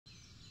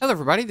Hello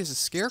everybody, this is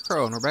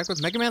Scarecrow, and we're back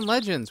with Megaman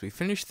Legends. We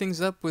finished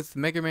things up with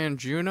Megaman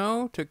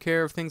Juno, took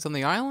care of things on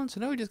the island, so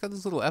now we just got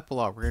this little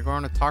epilogue. We're gonna go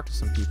on and talk to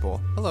some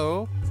people.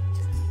 Hello.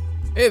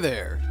 Hey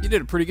there, you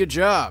did a pretty good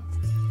job.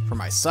 For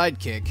my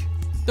sidekick.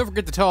 Don't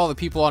forget to tell all the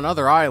people on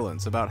other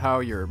islands about how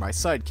you're my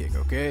sidekick,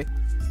 okay?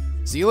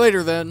 See you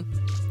later then.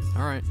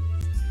 Alright.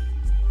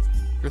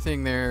 Your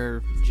thing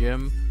there,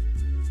 Jim.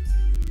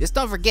 Just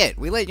don't forget,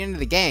 we let you into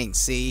the gang,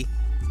 see?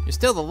 You're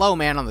still the low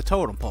man on the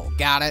totem pole,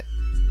 got it?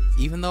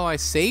 Even though I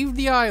saved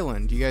the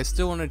island, you guys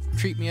still want to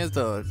treat me as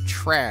the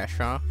trash,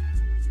 huh?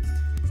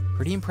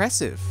 Pretty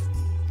impressive.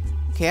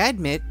 Okay, I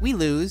admit, we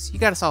lose. You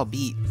got us all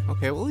beat.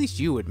 Okay, well at least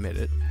you admit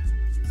it.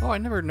 Oh, I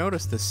never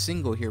noticed this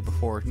single here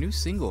before. New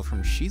single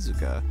from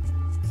Shizuka.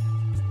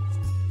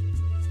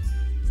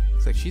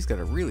 Looks like she's got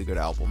a really good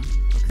album.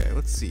 Okay,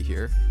 let's see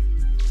here.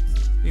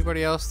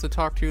 Anybody else to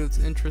talk to that's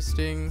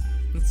interesting?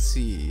 Let's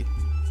see.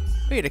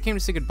 Wait, I came to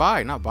say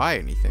goodbye, not buy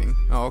anything.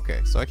 Oh,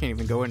 okay, so I can't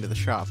even go into the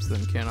shops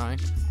then, can I?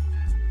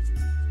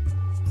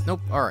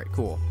 Nope, alright,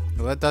 cool.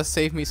 Well, that does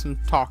save me some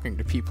talking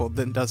to people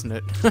then, doesn't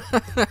it?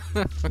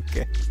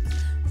 Okay.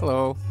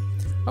 Hello.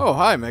 Oh,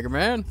 hi, Mega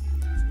Man.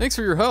 Thanks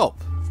for your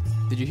help.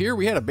 Did you hear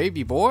we had a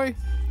baby boy?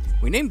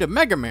 We named him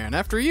Mega Man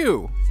after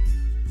you.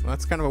 Well,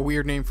 that's kind of a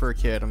weird name for a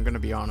kid, I'm gonna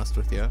be honest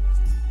with you.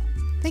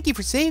 Thank you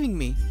for saving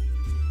me.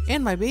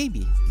 And my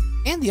baby.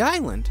 And the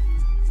island.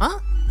 Huh?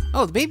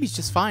 Oh, the baby's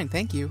just fine,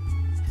 thank you.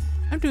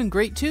 I'm doing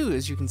great too,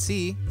 as you can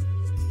see.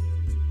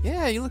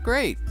 Yeah, you look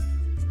great.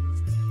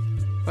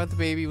 Glad the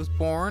baby was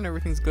born,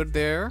 everything's good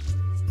there.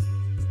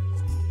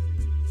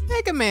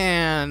 Mega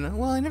Man!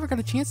 Well, I never got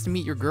a chance to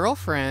meet your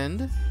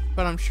girlfriend,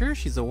 but I'm sure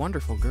she's a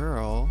wonderful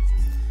girl.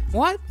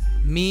 What?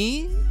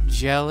 Me?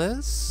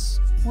 Jealous?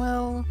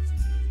 Well,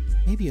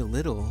 maybe a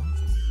little.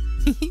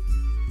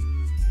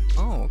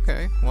 Oh,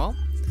 okay. Well,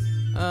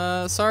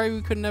 sorry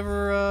we could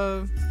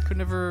never,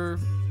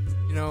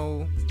 you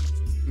know,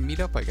 meet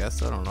up, I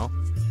guess. I don't know.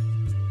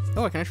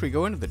 Oh, I can actually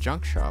go into the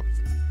junk shop.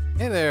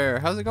 Hey there,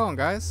 how's it going,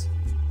 guys?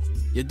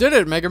 You did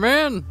it, Mega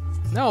Man!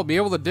 Now I'll be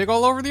able to dig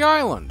all over the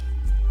island.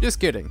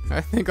 Just kidding.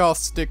 I think I'll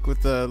stick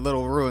with the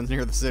little ruins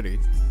near the city.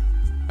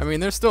 I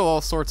mean, there's still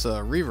all sorts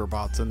of Reaver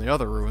bots in the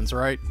other ruins,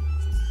 right?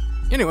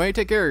 Anyway,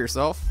 take care of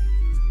yourself.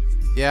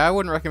 Yeah, I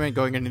wouldn't recommend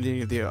going into any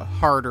of the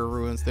harder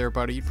ruins there,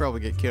 buddy. You'd probably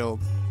get killed.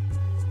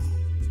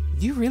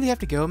 Do you really have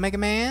to go, Mega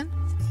Man?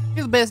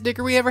 You're the best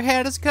digger we ever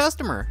had as a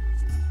customer.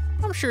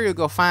 I'm sure you'll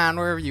go fine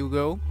wherever you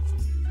go.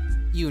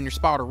 You and your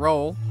spotter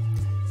roll.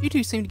 You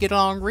two seem to get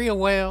along real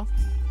well,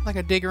 like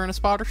a digger and a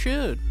spotter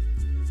should.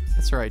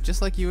 That's right,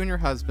 just like you and your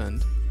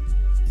husband.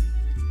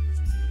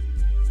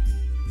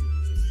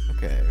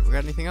 Okay, we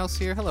got anything else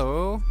here?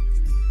 Hello.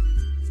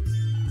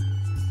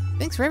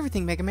 Thanks for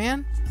everything, Mega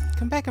Man.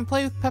 Come back and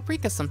play with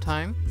Paprika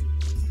sometime.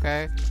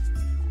 Okay.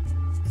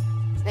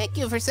 Thank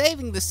you for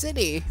saving the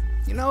city.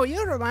 You know,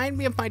 you remind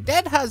me of my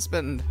dead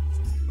husband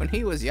when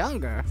he was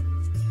younger.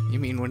 You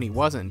mean when he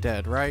wasn't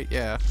dead, right?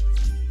 Yeah.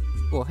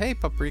 Well, hey,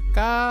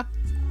 Paprika.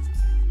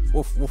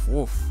 Woof, woof,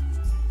 woof.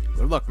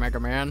 Good luck, Mega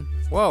Man.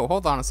 Whoa,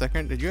 hold on a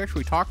second. Did you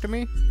actually talk to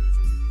me?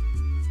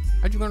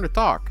 How'd you learn to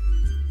talk?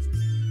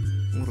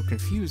 I'm a little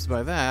confused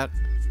by that.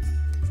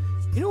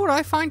 You know what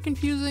I find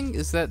confusing?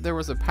 Is that there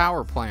was a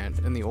power plant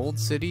in the old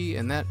city,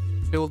 and that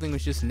building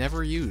was just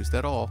never used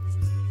at all.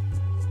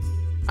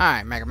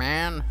 Hi, Mega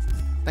Man.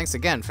 Thanks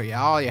again for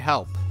all your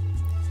help.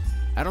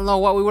 I don't know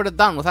what we would have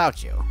done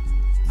without you.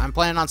 I'm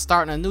planning on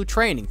starting a new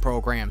training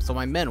program so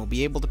my men will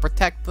be able to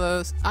protect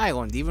the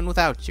island even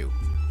without you.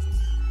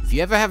 If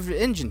you ever have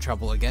engine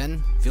trouble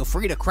again, feel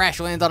free to crash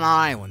land on an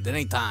island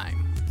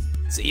anytime.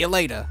 See you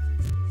later.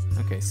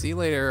 Okay, see you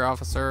later,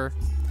 officer.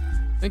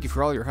 Thank you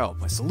for all your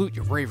help. I salute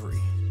your bravery.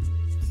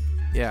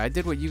 Yeah, I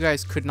did what you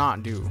guys could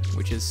not do,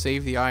 which is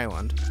save the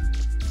island.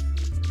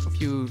 Hope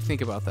you think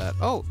about that.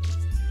 Oh,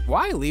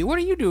 Wiley, what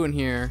are you doing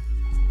here?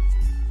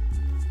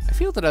 I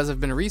feel that as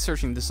I've been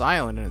researching this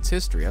island and its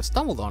history, I've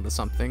stumbled onto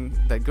something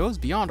that goes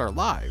beyond our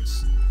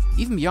lives,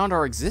 even beyond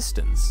our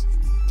existence.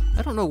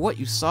 I don't know what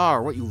you saw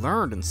or what you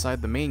learned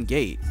inside the main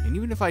gate, and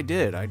even if I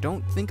did, I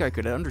don't think I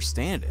could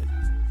understand it.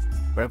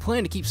 But I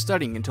plan to keep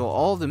studying until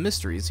all the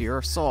mysteries here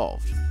are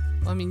solved.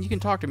 Well, I mean, you can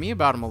talk to me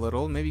about them a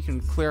little, maybe you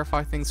can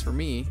clarify things for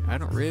me. I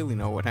don't really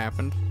know what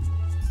happened.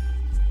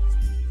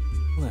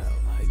 Well,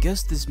 I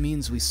guess this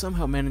means we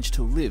somehow managed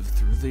to live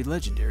through the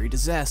legendary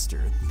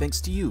disaster,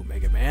 thanks to you,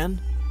 Mega Man.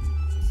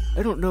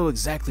 I don't know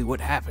exactly what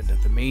happened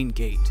at the main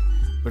gate,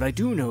 but I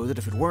do know that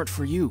if it weren't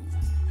for you,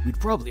 we'd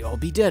probably all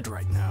be dead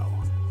right now.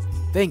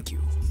 Thank you.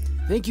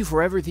 Thank you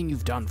for everything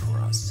you've done for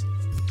us.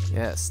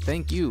 Yes,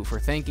 thank you for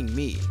thanking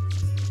me.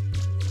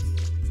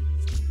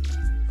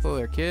 Hello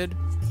there, kid.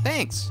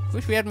 Thanks.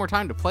 Wish we had more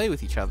time to play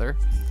with each other.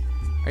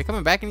 Are you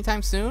coming back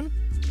anytime soon?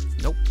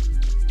 Nope.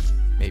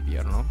 Maybe,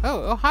 I don't know.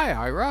 Oh, hi,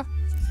 Ira.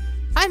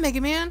 Hi, Mega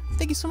Man.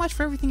 Thank you so much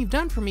for everything you've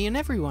done for me and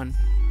everyone.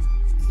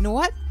 You know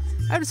what?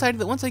 I've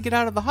decided that once I get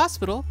out of the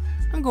hospital,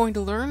 I'm going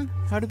to learn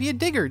how to be a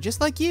digger,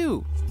 just like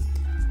you.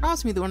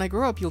 Promise me that when I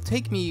grow up, you'll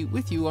take me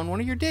with you on one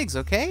of your digs,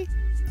 okay?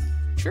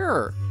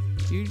 Sure.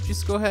 You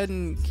just go ahead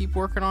and keep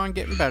working on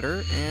getting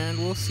better, and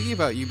we'll see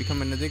about you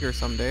becoming a digger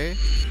someday.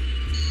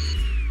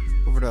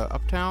 Over to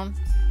Uptown.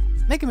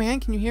 Mega Man,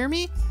 can you hear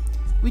me?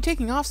 We'll be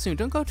taking off soon.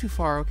 Don't go too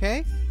far,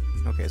 okay?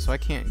 Okay, so I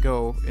can't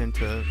go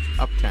into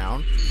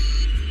Uptown.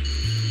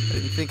 I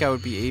didn't think I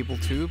would be able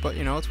to, but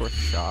you know, it's worth a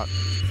shot.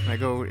 Can I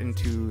go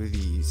into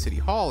the City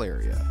Hall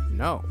area?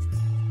 No.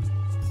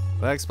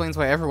 That explains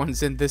why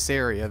everyone's in this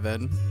area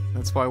then.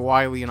 That's why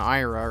Wily and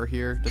Ira are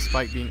here,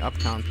 despite being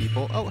Uptown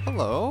people. Oh,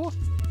 hello.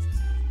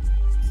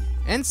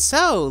 And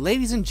so,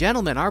 ladies and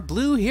gentlemen, our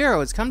blue hero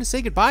has come to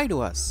say goodbye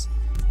to us.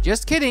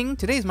 Just kidding,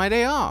 today's my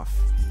day off.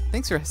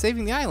 Thanks for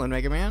saving the island,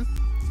 Mega Man.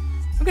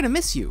 I'm gonna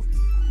miss you.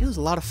 It was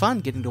a lot of fun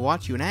getting to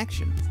watch you in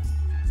action.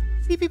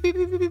 Beep, beep, beep,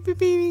 beep, beep, beep,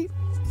 beep.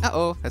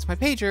 Uh-oh, that's my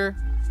pager.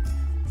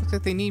 Looks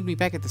like they need me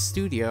back at the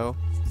studio.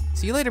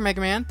 See you later,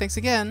 Mega Man. Thanks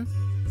again.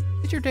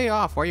 It's your day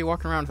off. Why are you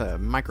walking around with a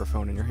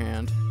microphone in your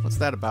hand? What's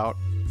that about?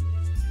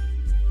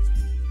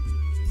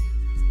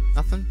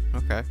 Nothing?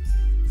 Okay.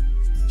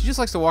 She just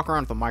likes to walk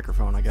around with a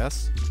microphone, I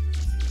guess.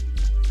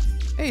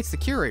 Hey, it's the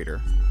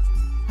curator.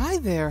 Hi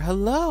there,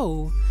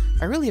 hello.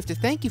 I really have to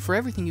thank you for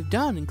everything you've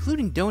done,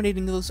 including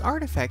donating those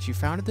artifacts you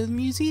found at the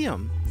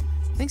museum.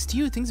 Thanks to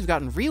you, things have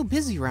gotten real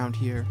busy around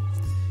here.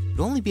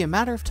 It'll only be a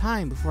matter of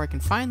time before I can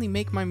finally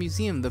make my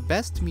museum the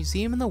best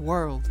museum in the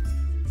world.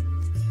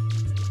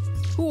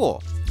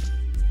 Cool.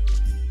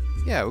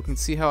 Yeah, we can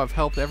see how I've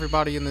helped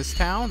everybody in this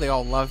town. They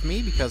all love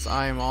me because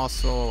I am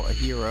also a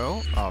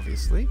hero,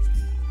 obviously.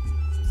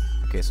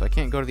 Okay, so I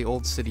can't go to the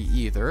old city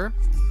either.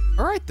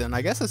 Alright then,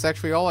 I guess that's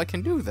actually all I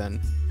can do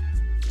then.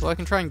 Well, I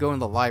can try and go in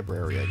the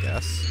library, I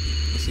guess.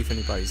 Let's see if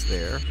anybody's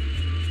there.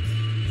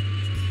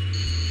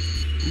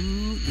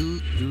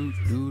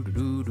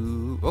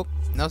 Oh,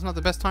 now's not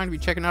the best time to be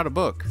checking out a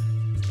book.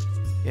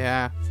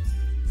 Yeah,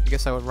 I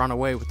guess I would run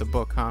away with the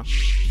book, huh?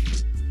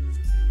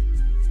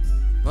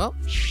 Well,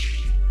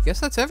 guess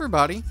that's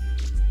everybody.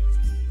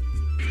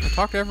 I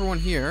talked to everyone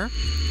here.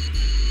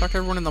 Talked to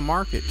everyone in the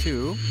market,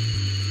 too.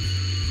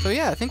 So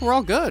yeah, I think we're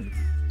all good.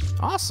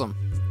 Awesome.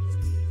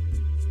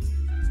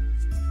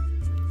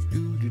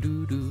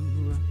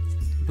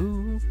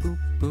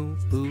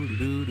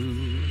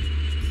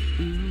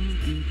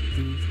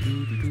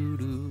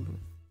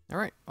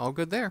 Alright, all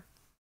good there.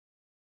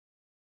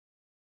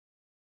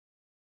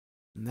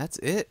 And that's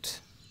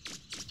it.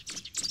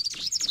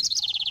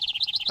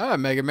 Hi,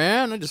 Mega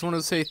Man. I just wanted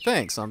to say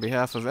thanks on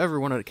behalf of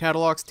everyone at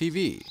Kattlelox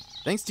TV.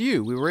 Thanks to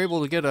you, we were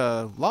able to get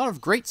a lot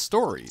of great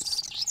stories.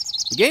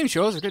 The game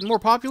shows are getting more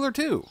popular,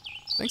 too.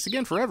 Thanks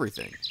again for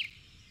everything.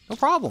 No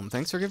problem.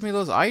 Thanks for giving me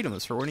those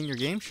items for winning your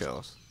game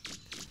shows.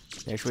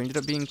 They actually ended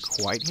up being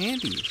quite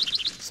handy.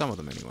 Some of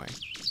them, anyway.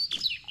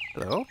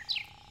 Hello?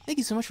 Thank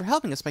you so much for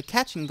helping us by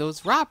catching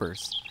those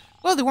robbers.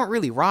 Well, they weren't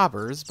really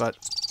robbers, but...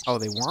 Oh,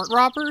 they weren't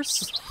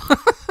robbers?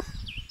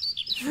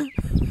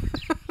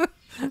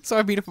 So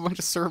I beat up a bunch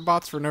of serve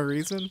bots for no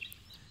reason?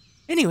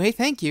 Anyway,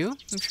 thank you.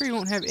 I'm sure you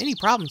won't have any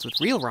problems with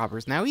real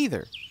robbers now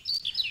either.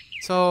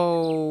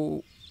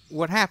 So...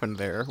 what happened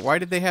there? Why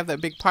did they have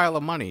that big pile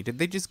of money? Did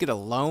they just get a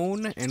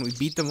loan and we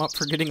beat them up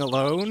for getting a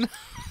loan?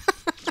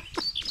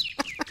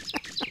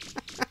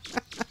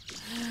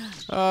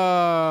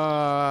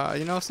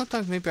 You know,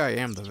 sometimes maybe I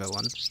am the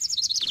villain.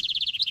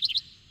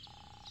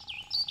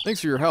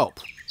 Thanks for your help.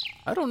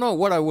 I don't know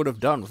what I would have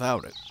done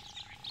without it.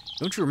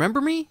 Don't you remember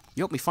me?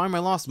 You helped me find my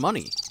lost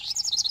money.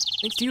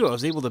 Thanks to you, I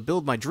was able to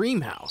build my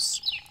dream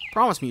house.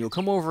 Promise me you'll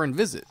come over and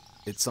visit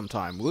it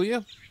sometime, will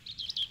you?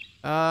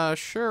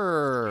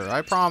 Sure.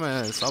 I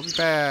promise. I'll be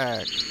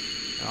back.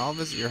 I'll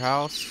visit your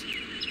house.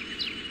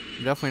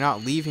 I'm definitely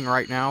not leaving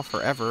right now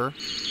forever.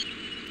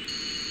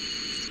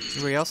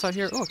 Anybody else out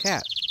here? Oh, a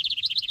cat.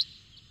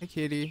 Hey,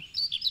 kitty.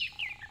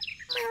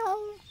 Meow.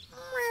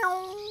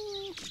 Meow.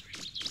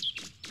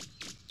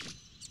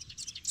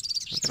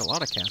 I've got a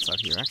lot of cats out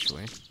here,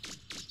 actually.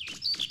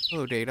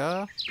 Hello,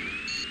 Data.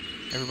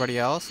 Everybody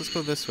else? Let's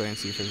go this way and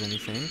see if there's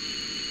anything.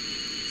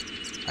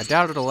 I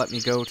doubt it'll let me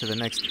go to the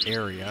next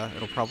area.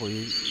 It'll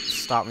probably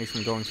stop me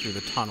from going through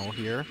the tunnel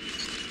here.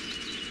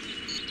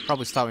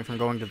 Probably stop me from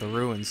going to the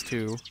ruins,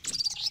 too.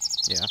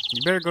 Yeah,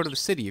 you better go to the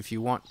city if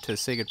you want to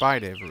say goodbye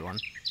to everyone.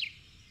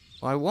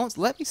 Well, it won't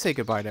let me say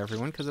goodbye to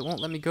everyone because it won't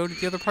let me go to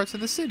the other parts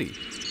of the city.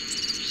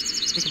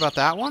 Think about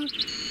that one?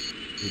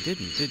 You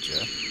didn't, did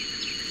you?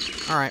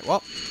 Alright,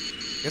 well,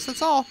 guess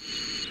that's all.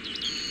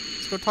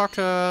 Let's go talk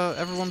to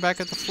everyone back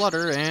at the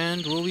Flutter,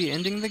 and we'll be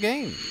ending the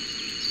game.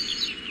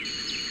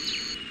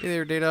 Hey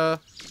there,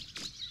 Data.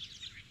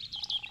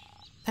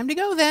 Time to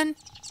go, then.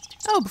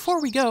 Oh,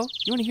 before we go,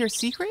 you want to hear a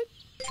secret?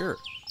 Sure.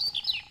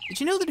 Did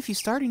you know that if you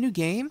start a new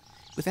game,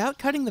 without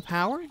cutting the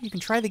power, you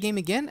can try the game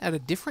again at a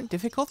different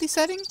difficulty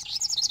setting?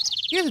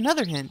 Here's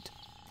another hint.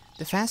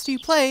 The faster you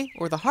play,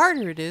 or the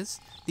harder it is,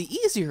 the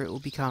easier it will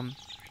become.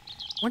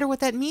 Wonder what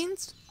that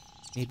means?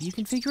 Maybe you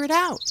can figure it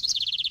out.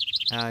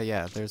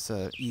 Yeah, there's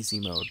a easy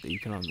mode that you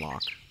can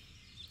unlock.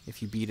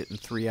 If you beat it in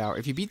 3 hours.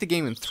 If you beat the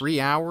game in 3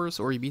 hours,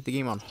 or you beat the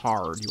game on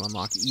hard, you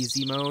unlock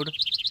easy mode,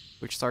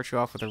 which starts you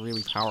off with a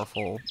really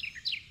powerful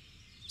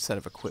set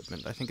of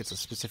equipment. I think it's a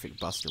specific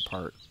buster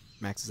part.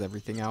 Maxes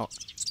everything out.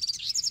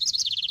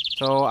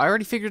 So I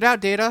already figured out,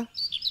 Data.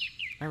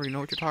 I already know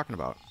what you're talking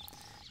about.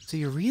 So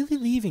you're really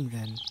leaving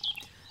then?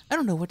 I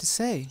don't know what to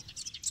say.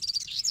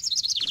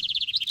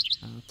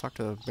 Talk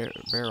to the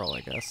barrel,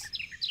 I guess.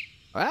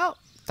 Well,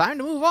 time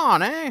to move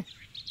on, eh?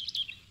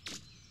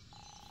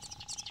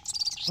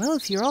 Well,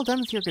 if you're all done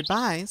with your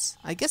goodbyes,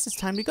 I guess it's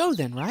time to go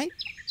then, right?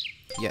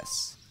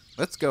 Yes.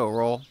 Let's go,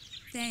 Roll.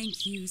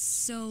 Thank you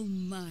so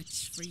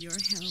much for your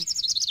help.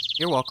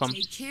 You're welcome.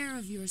 Take care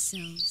of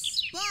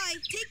yourselves. Bye.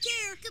 Take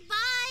care. Goodbye.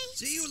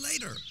 See you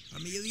later,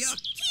 Amelia.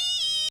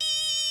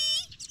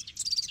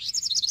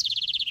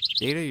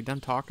 Data, you done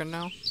talking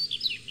now?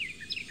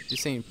 You're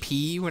saying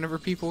pee whenever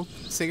people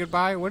say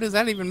goodbye? What does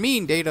that even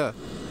mean, Data?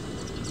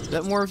 Is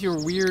that more of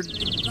your weird...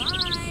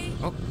 Goodbye.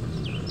 Oh.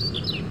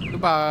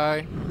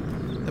 Goodbye.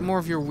 Is that more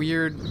of your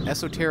weird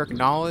esoteric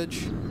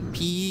knowledge?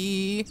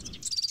 Pee?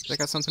 Does that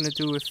got something to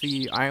do with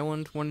the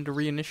island wanting to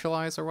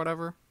reinitialize or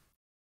whatever?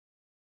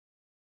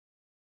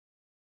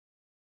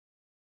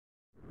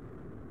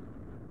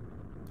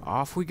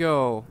 Off we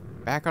go.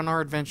 Back on our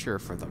adventure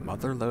for the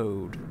Mother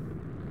Lode.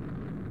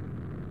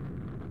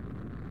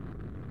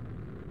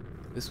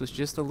 This was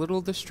just a little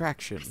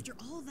distraction. After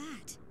all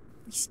that,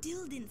 we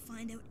still didn't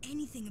find out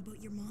anything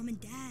about your mom and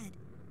dad.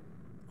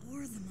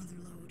 Or the Mother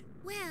Lode.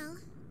 Well,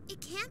 it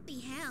can't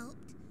be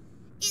helped.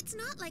 It's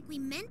not like we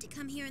meant to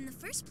come here in the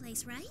first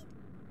place, right?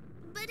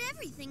 But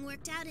everything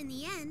worked out in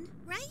the end,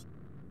 right?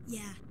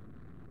 Yeah.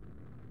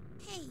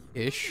 Hey,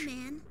 Ish.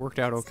 man. Worked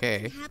out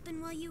okay. Something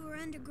happened while you were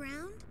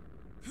underground?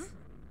 Huh?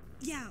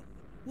 Yeah.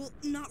 Well,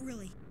 not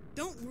really.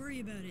 Don't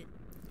worry about it.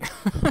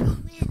 Well,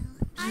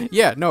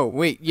 Yeah, no,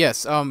 wait,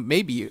 yes,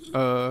 maybe,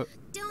 don't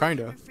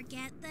kinda. ever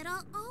forget that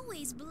I'll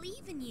always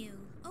believe in you,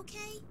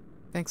 okay?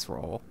 Thanks,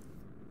 Roll.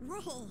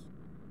 Roll.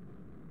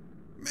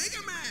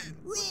 Megaman,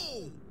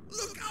 roll!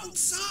 Look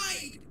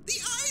outside! The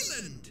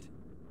island!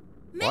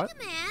 What?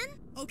 Megaman?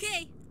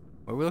 Okay.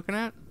 What are we looking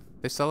at?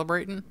 They're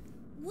celebrating?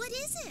 What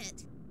is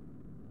it?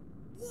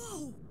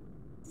 Whoa.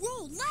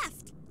 Roll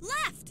left.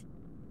 Left.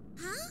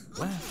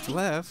 Huh?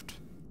 Left.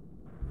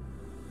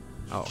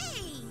 Oh.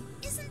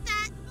 Hey, isn't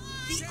that...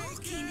 They all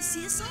came to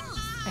see us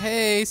off.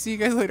 Hey, see you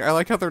guys later. I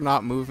like how they're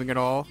not moving at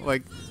all.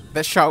 Like,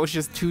 that shot was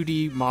just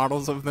 2D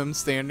models of them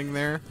standing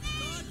there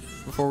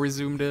before we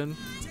zoomed in.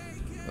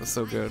 That was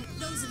so good.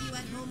 Those of you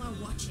at home are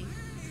watching.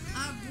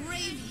 Our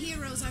brave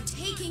heroes are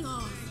taking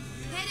off,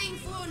 heading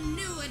for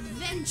new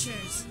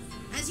adventures.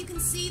 As you can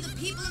see, the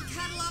people of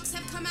Kattlelox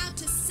have come out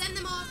to send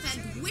them off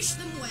and wish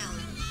them well.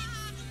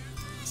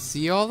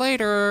 See y'all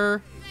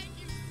later.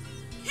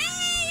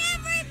 Hey,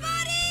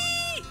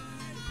 everybody!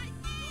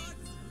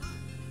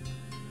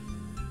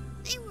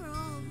 They were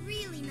all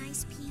really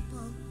nice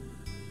people.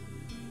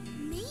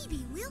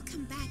 Maybe we'll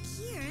come back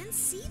here and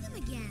see them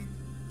again.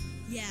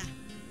 Yeah.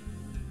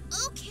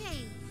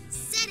 Okay,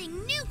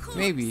 setting new course.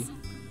 Maybe.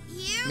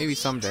 Here Maybe we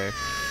someday. go.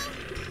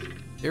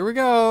 Here we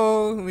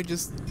go. Let me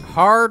just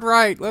hard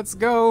right. Let's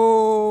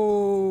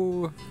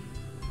go.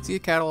 See you,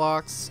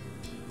 Kattlelox.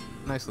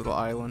 Nice little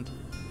island.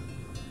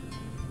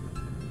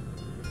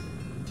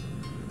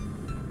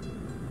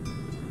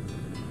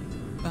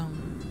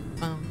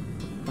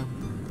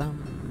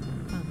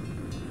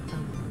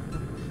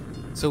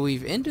 So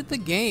we've ended the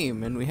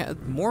game, and we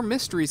had more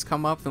mysteries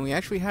come up than we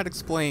actually had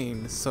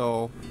explained.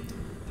 So,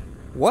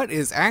 what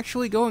is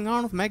actually going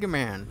on with Mega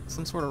Man?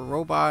 Some sort of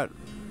robot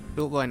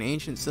built by an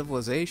ancient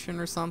civilization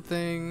or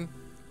something?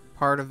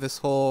 Part of this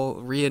whole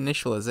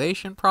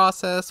reinitialization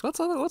process? What's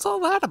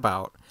all that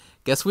about?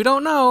 Guess we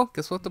don't know.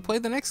 Guess we'll have to play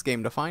the next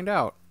game to find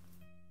out.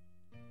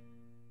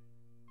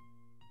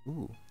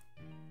 Ooh.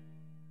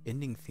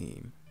 Ending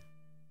theme.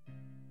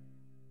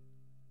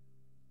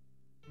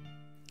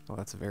 Oh,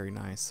 that's very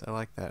nice. I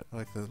like that. I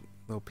like the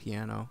little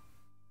piano.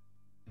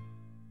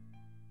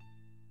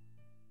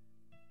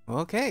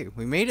 Okay,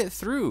 we made it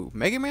through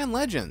Mega Man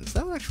Legends.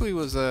 That actually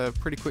was a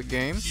pretty quick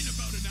game.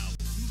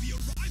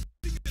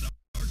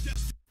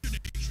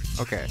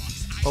 Okay,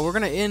 well, we're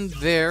gonna end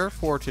there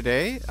for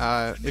today.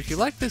 If you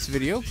like this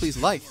video, please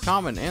like,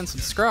 comment, and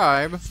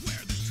subscribe.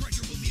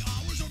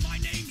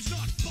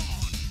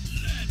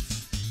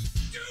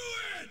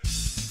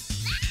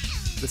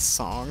 This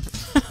song.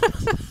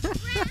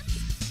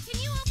 Can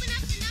you open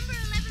up the number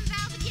 11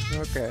 valve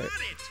again? Okay.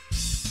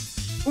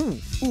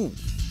 Ooh,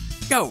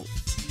 go!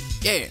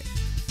 Yeah!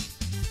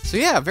 So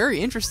yeah, very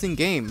interesting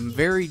game.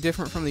 Very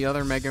different from the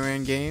other Mega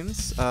Man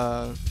games.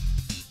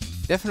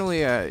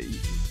 Definitely,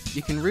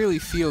 you can really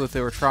feel that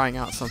they were trying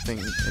out something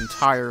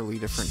entirely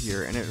different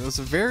here, and it was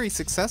very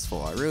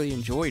successful. I really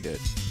enjoyed it.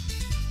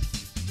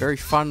 Very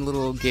fun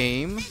little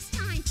game. This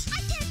time, I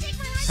can't take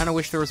my eyes Kind of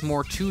wish there was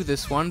more to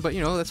this one, but you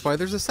know, that's why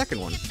there's a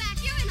second one.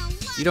 back. You're in a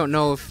lot. You don't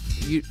know if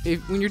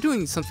when you're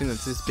doing something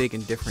that's this big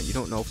and different, you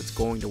don't know if it's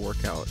going to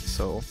work out.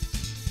 So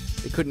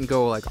they couldn't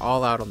go like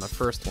all out on the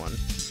first one.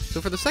 So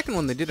for the second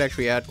one, they did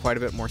actually add quite a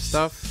bit more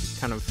stuff,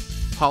 kind of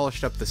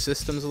polished up the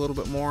systems a little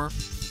bit more,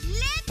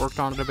 worked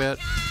on it a bit.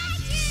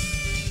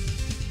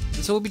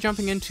 And so we'll be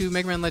jumping into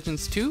Mega Man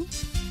Legends 2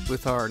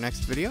 with our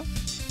next video.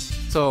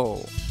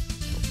 So,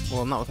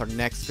 well, not with our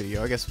next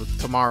video, I guess with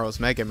tomorrow's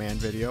Mega Man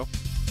video.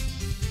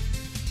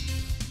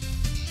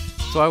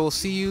 So I will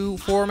see you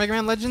for Mega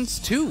Man Legends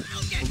 2.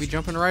 We'll be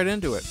jumping right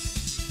into it.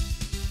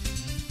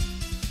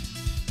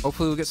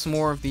 Hopefully we'll get some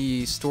more of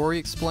the story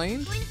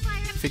explained.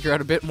 Figure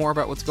out a bit more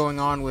about what's going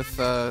on with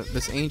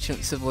this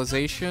ancient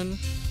civilization.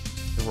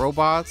 The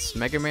robots,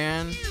 Mega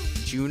Man,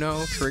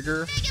 Juno,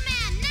 Trigger.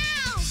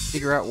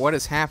 Figure out what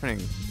is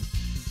happening.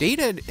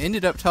 Data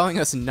ended up telling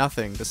us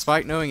nothing,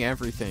 despite knowing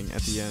everything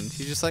at the end.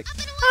 He's just like,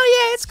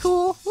 oh yeah, it's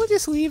cool. We'll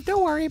just leave.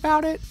 Don't worry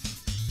about it.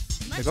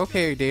 Like,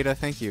 okay, Data,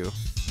 thank you.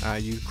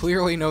 You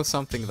clearly know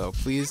something, though.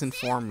 Please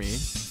inform me.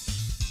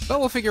 But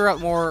we'll figure out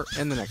more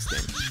in the next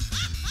game.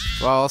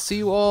 Well, I'll see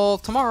you all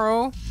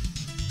tomorrow.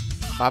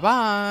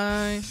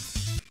 Bye-bye.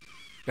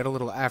 Got a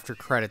little after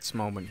credits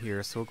moment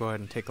here, so we'll go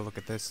ahead and take a look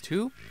at this,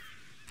 too.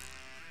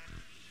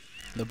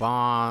 The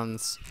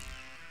Bonds.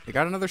 They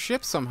got another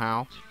ship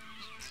somehow.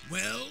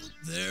 Well,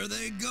 there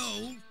they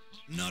go.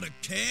 Not a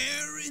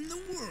care in the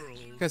world.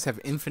 You guys have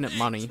infinite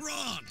money.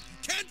 Ron,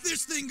 can't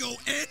this thing go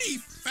any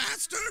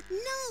faster?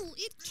 No,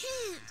 it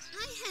can't.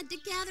 I had to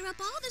gather up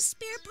all the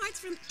spare parts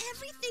from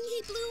everything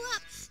he blew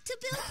up to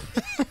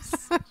build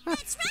this.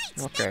 That's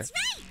right. Okay. That's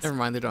right. Never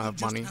mind, they don't have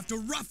Just money. have to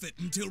rough it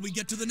until we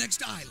get to the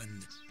next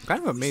island. I'm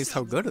kind of amazed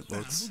how good it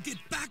looks. We'll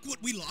get back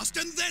what we lost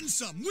and then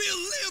some. We'll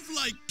live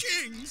like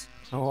kings.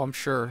 Oh, I'm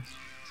sure.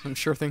 I'm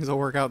sure things will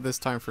work out this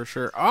time for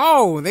sure.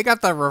 Oh, they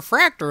got the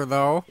refractor,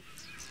 though.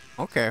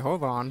 Okay,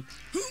 hold on.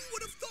 Who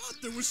would have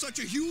thought there was such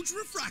a huge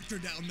refractor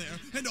down there,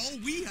 and all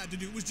we had to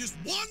do was just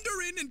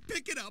wander in and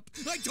pick it up?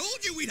 I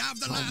told you we'd have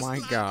the last Oh my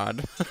laugh.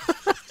 god.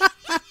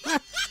 I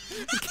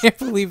can't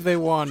believe they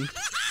won.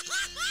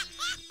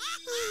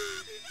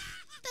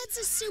 That's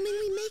assuming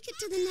we make it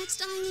to the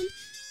next island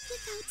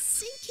without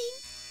sinking.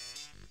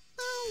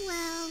 Oh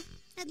well,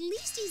 at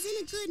least he's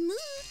in a good mood.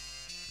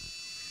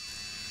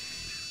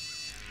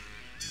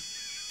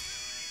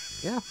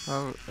 Yeah,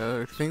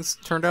 things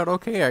turned out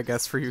okay, I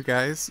guess, for you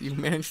guys. You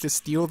managed to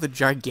steal the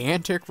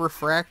gigantic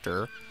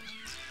refractor.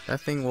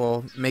 That thing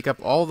will make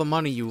up all the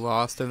money you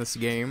lost in this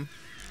game.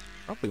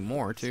 Probably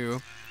more,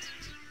 too.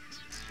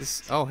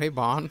 Oh, hey,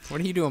 Bon.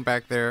 What are you doing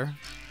back there?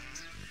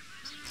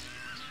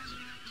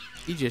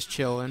 He just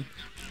chilling.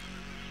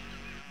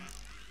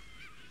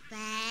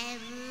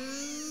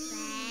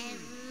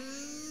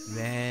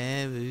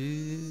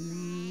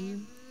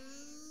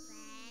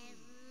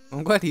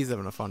 I'm glad he's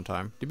having a fun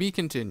time. To be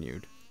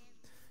continued.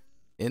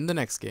 In the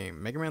next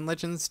game, Mega Man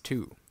Legends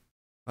 2.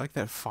 I like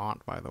that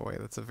font, by the way.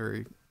 That's a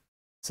very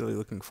silly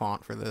looking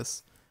font for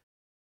this.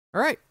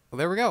 Alright, well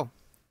there we go.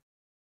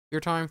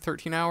 Your time,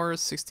 13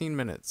 hours, 16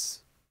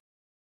 minutes.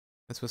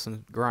 This was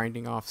some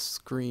grinding off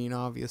screen,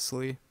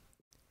 obviously.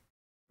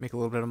 Make a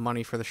little bit of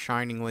money for the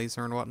shining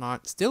laser and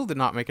whatnot. Still did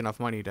not make enough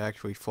money to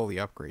actually fully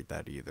upgrade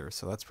that either,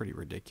 so that's pretty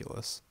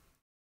ridiculous.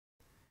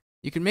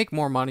 You can make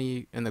more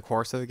money in the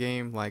course of the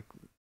game, like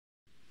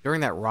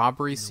during that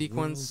robbery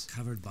sequence.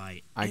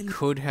 I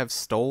could have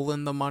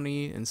stolen the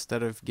money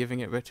instead of giving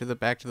it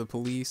back to the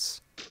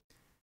police.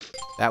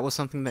 That was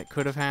something that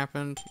could have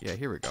happened. Yeah,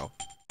 here we go.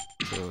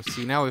 So,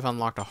 see, now we've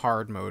unlocked a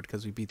hard mode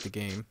because we beat the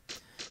game.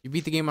 You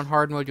beat the game on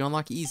hard mode, you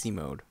unlock easy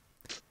mode.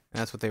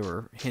 And that's what they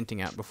were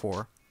hinting at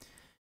before.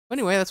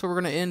 Anyway, that's what we're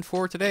going to end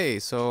for today.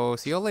 So,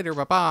 see y'all later.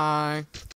 Bye-bye.